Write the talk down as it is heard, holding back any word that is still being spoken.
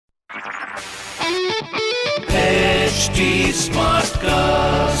HT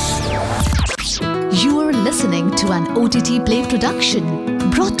Smartcast. You are listening to an OTT Play production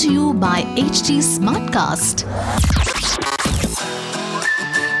brought to you by HT Smartcast.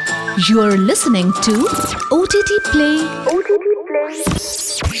 You are listening to OTT Play.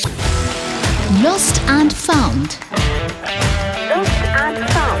 Lost and Found.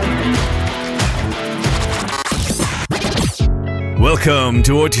 Welcome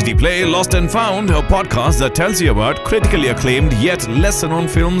to OTT Play Lost and Found, a podcast that tells you about critically acclaimed yet lesser known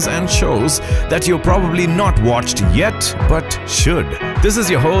films and shows that you've probably not watched yet but should. This is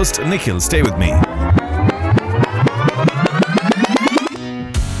your host, Nikhil. Stay with me.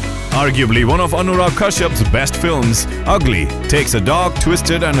 Arguably one of Anurag Kashyap's best films, Ugly takes a dark,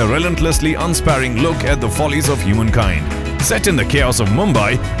 twisted and a relentlessly unsparing look at the follies of humankind. Set in the chaos of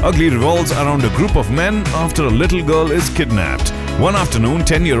Mumbai, Ugly revolves around a group of men after a little girl is kidnapped. One afternoon,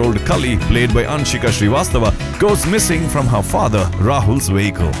 10-year-old Kali, played by Anshika Srivastava, goes missing from her father, Rahul's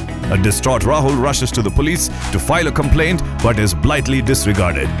vehicle. A distraught Rahul rushes to the police to file a complaint but is blithely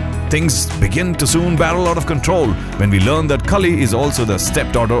disregarded. Things begin to soon barrel out of control when we learn that Kali is also the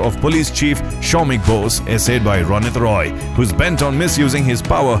stepdaughter of Police Chief Shaumik Bose, essayed by Ronit Roy, who's bent on misusing his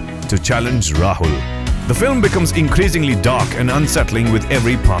power to challenge Rahul. The film becomes increasingly dark and unsettling with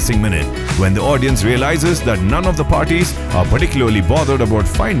every passing minute, when the audience realizes that none of the parties are particularly bothered about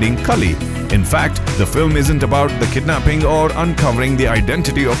finding Kali. In fact, the film isn't about the kidnapping or uncovering the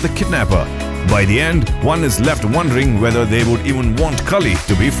identity of the kidnapper. By the end, one is left wondering whether they would even want Kali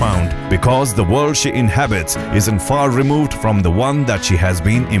to be found, because the world she inhabits isn't far removed from the one that she has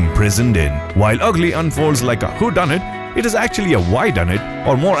been imprisoned in. While Ugly unfolds like a whodunit, it is actually a why-done-it,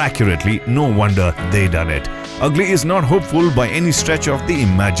 or more accurately, no wonder they done it. Ugly is not hopeful by any stretch of the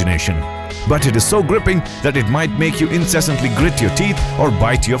imagination, but it is so gripping that it might make you incessantly grit your teeth or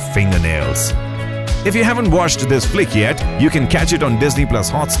bite your fingernails. If you haven't watched this flick yet, you can catch it on Disney Plus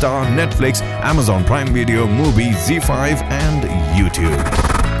Hotstar, Netflix, Amazon Prime Video, Mubi, ZEE5 and YouTube.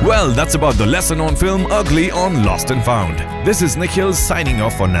 Well, that's about the lesser-known film Ugly on Lost and Found. This is Nikhil signing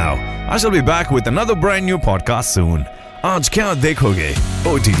off for now. I shall be back with another brand new podcast soon. आज क्या देखोगे?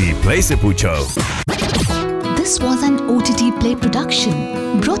 OTT Play से पूछो. This was an OTT Play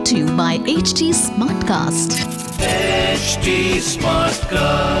production brought to you by HT Smartcast. HT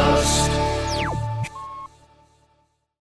Smartcast.